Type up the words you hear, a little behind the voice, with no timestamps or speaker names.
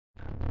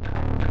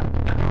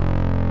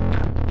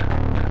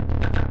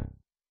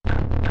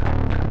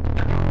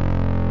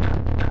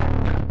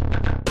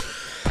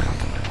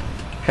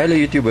Hello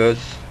YouTubers,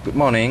 good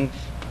morning.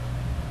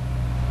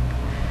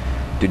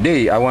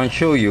 Today I want to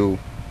show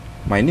you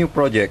my new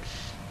project,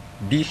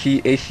 DC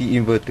AC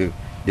inverter,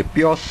 the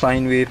pure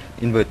sine wave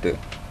inverter.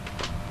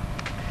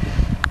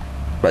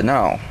 But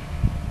now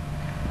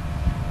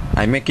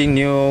I'm making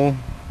new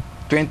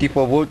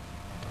 24 volt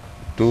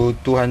to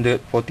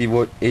 240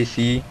 volt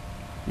AC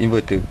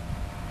inverter.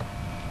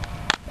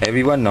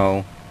 Everyone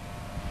know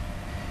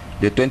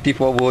the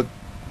 24 volt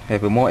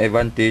have a more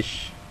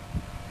advantage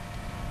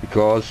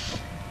because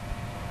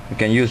you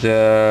can use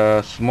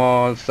a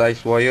small size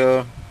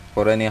wire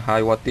for any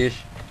high wattage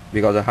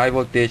because of high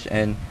voltage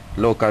and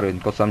low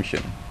current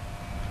consumption.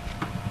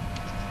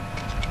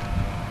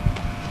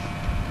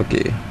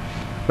 Okay,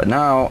 but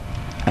now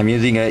I'm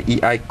using a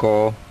EI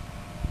core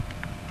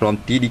from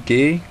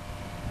TDK,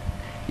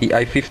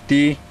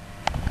 EI50.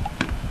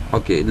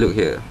 Okay, look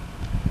here,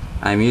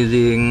 I'm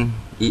using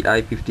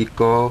EI50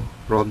 core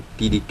from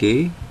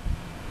TDK,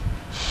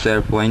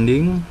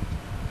 self-winding.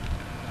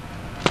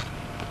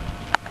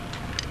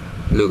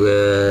 Look,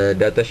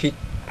 data sheet,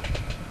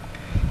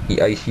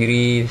 EI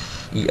series,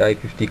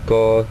 EI50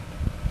 core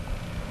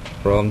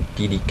from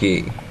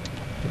TDK.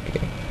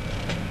 Okay.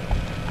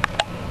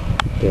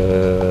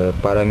 The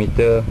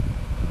parameter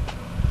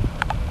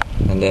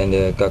and then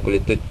the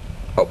calculated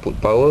output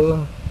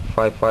power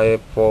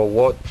 554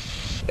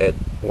 watts at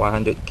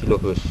 100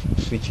 kHz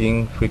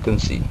switching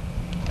frequency.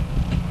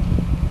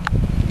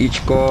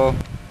 Each core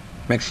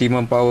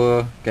maximum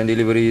power can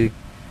deliver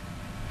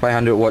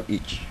 500 watt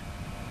each.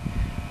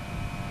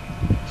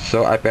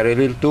 So I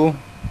parallel to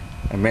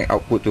and make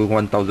output to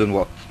 1000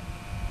 watts.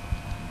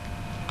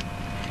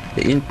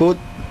 The input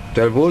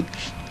 12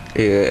 volts.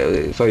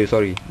 The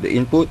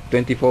input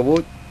 24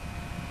 volt.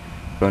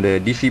 From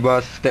the DC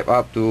bus step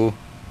up to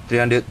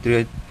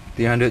 330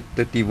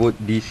 volt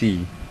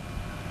DC.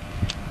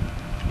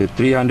 The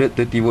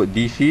 330 volt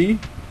DC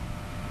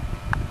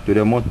to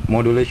the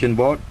modulation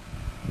board.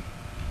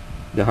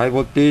 The high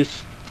voltage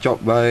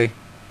chopped by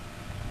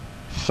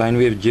sine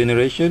wave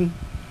generation,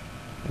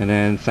 and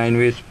then sine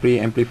wave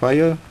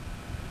pre-amplifier,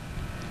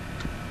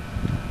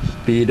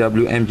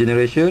 PWM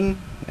generation,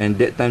 and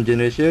dead time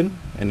generation,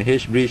 and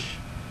H-bridge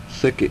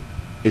circuit,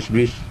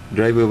 H-bridge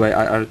driver by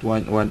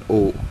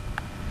IR110,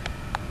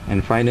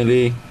 and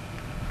finally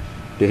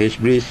the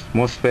H-bridge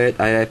MOSFET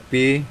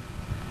IFP,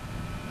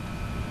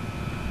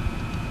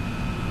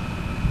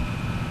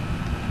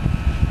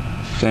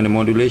 and the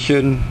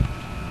modulation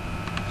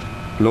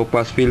low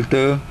pass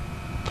filter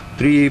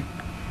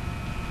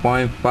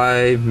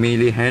 3.5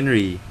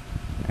 millihenry,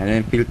 and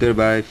then filter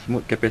by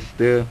smooth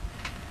capacitor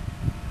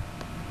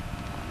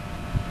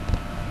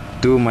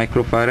 2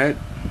 microfarad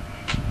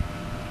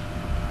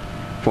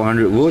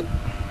 400 volt,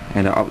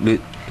 and the outlet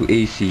to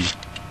AC,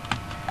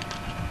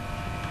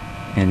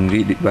 and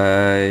read it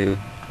by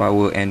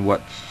power and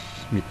watts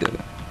meter.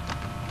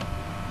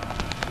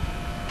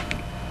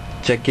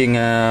 Checking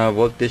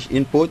voltage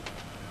input.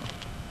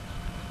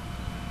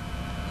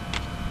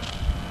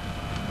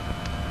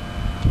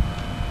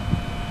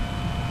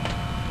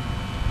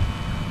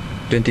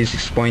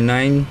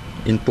 .9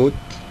 input,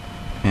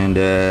 and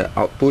the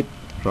output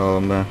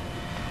from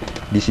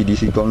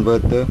DC-DC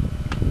converter.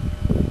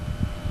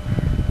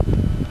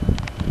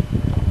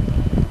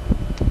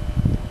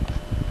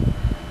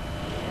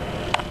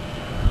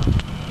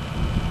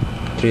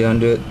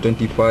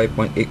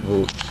 .325.8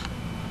 volts.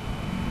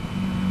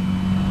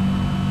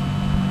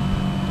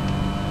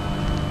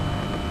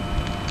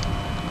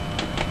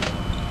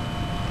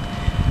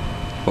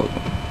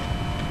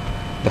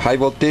 The high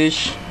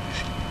voltage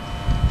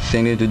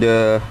send it to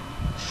the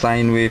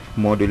sine wave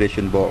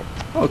modulation board.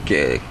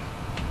 Okay,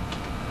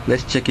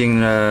 let's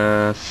checking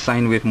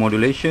sine wave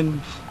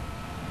modulation.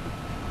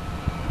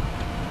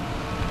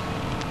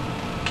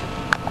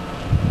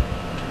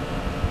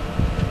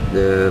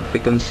 The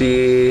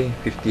frequency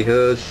 50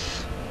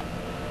 Hz.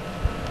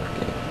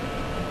 Okay.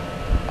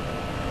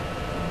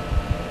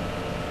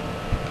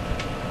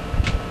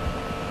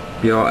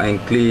 Pure and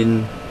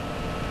clean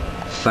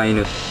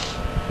sinus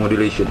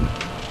modulation.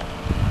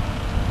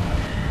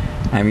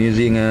 I'm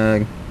using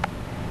a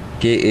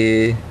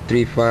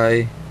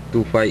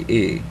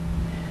KA3525A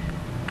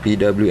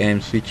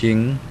PWM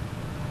switching,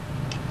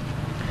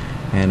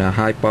 and a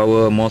high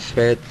power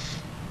MOSFET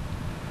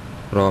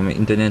from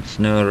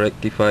International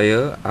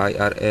Rectifier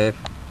IRF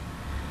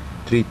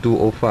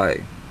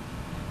 3205,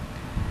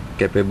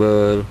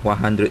 capable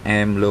 100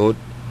 amp load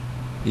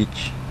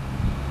each,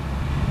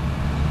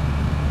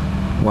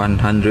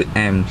 100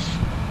 amps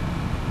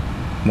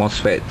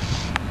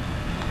MOSFETs.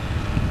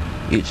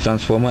 Each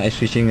transformer is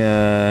switching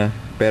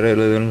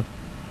parallel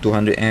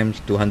 200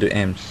 amps, 200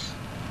 amps,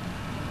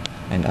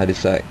 and other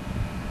side.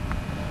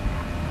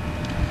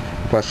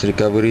 Fast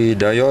recovery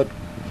diode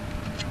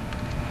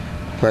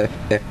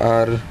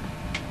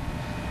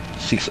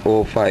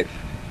 5FR605,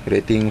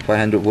 rating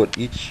 500 volt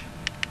each,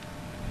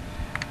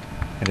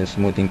 and a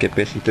smoothing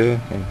capacitor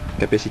and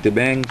capacitor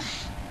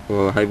banks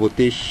for high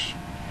voltage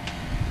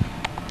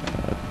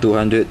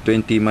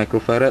 220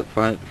 microfarad,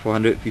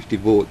 450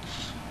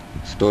 volts.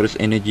 Storage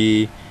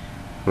energy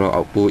raw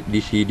output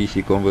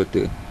DC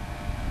converter,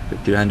 the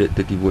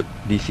 330 volt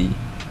DC.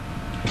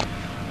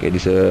 Okay,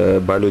 this is a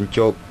balloon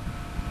choke,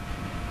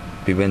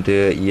 prevent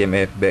the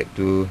EMF back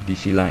to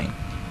DC line.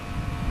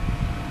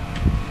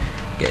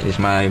 Okay, this is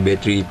my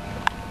battery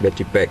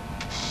pack,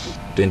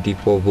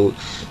 24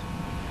 volts.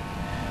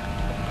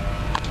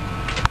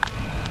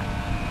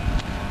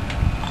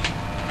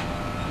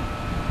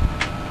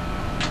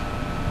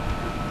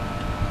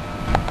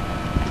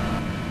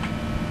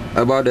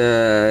 About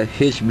the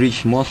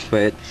H-bridge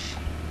MOSFETs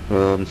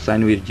from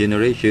sine wave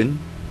generation,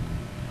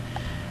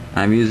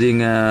 I'm using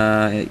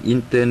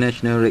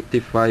International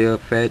Rectifier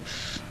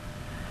FETs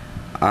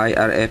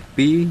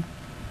IRFP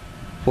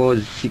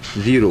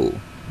 460.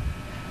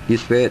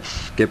 These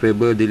FETs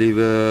capable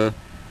deliver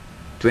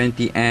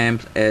 20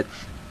 amps at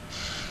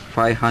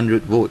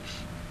 500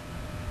 volts.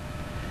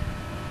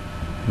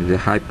 The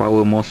high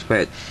power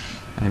MOSFETs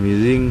I'm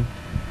using,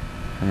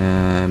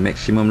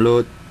 maximum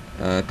load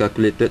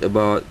calculated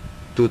about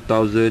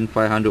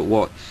 2500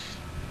 watts.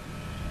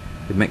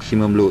 The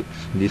maximum loads,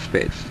 these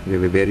FETs, they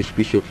were very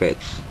special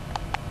FETs.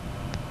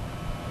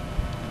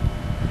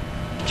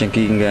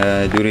 Checking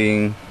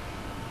during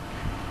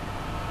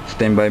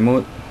standby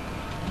mode,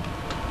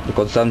 the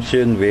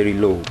consumption very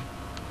low,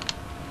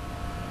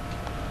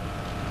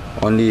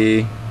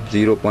 only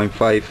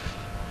 0.5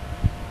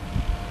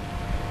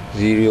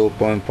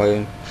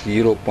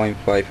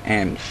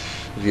 amps,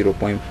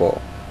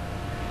 0.4.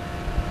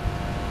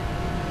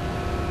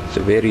 It's a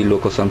very low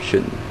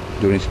consumption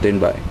during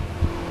standby.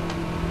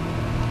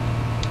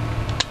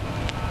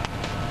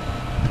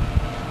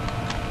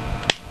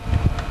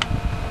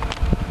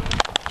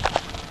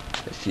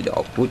 Let's see the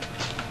output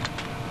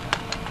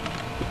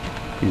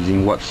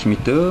using watts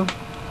meter.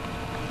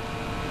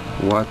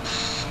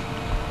 Watts,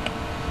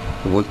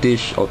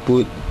 voltage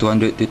output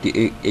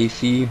 238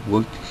 AC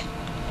volt,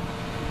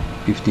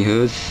 50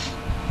 Hz,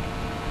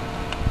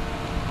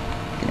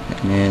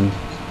 and then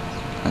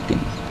nothing.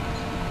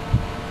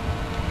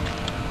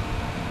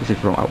 This is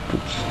from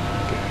outputs.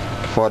 Okay.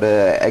 For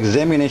the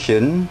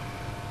examination,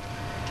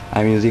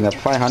 I'm using a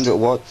 500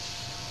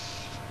 watts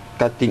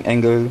cutting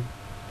angle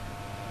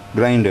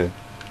grinder,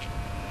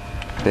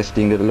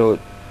 testing the load,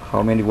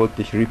 how many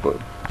voltage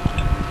ripple.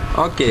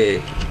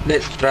 Okay,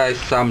 let's try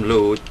some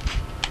load.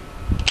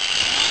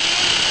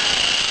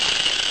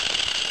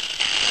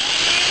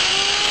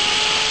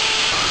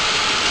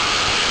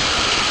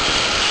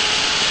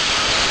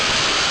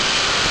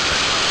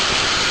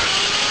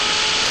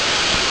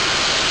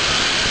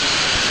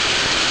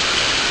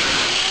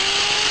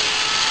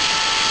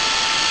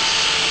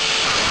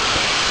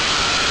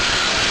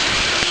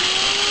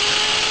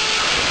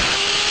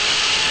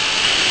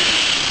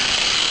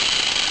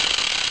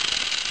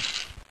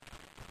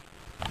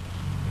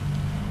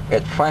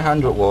 At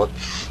 500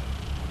 watts,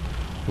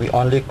 we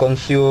only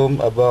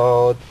consume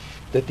about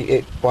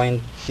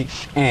 38.6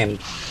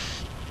 amps.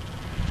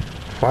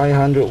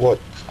 500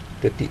 watts,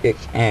 38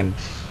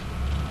 amps.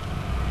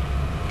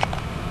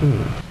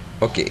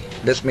 Okay,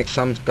 let's make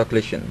some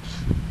calculations.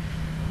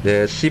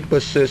 The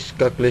simplest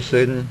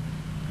calculation,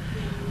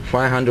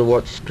 500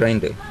 watts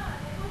grinder.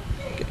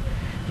 Okay.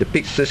 The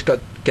peak surge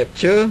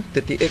capture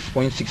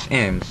 38.6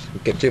 amps. We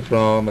capture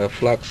from a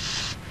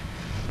flux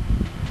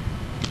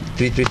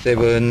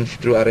 337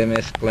 through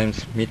RMS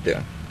clamps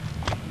meter.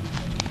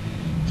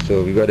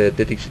 So we got a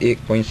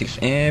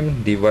 38.6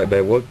 amp divided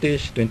by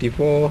voltage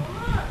 24.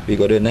 We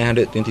got a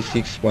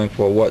 926.4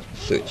 watt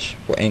surge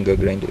for angle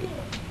grinder.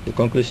 The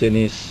conclusion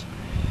is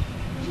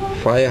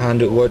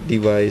 500 watt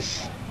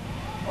device,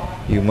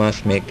 you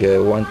must make a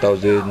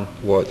 1000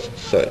 watts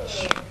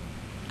surge.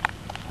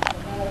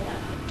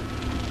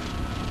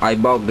 I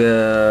bought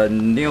the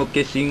new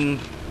casing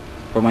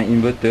for my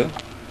inverter.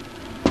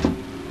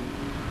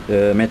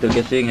 The metal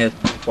casing has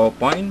 4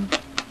 points,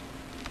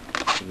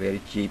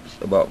 very cheap,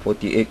 about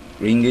 48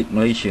 ringgit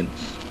Malaysians.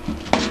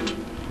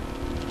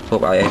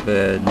 Hope I have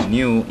a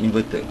new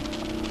inverter.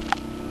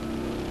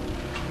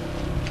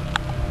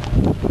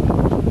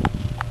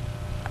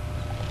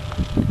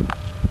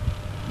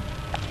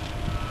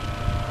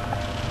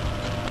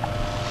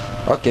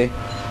 Okay,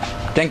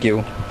 thank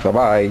you, bye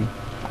bye.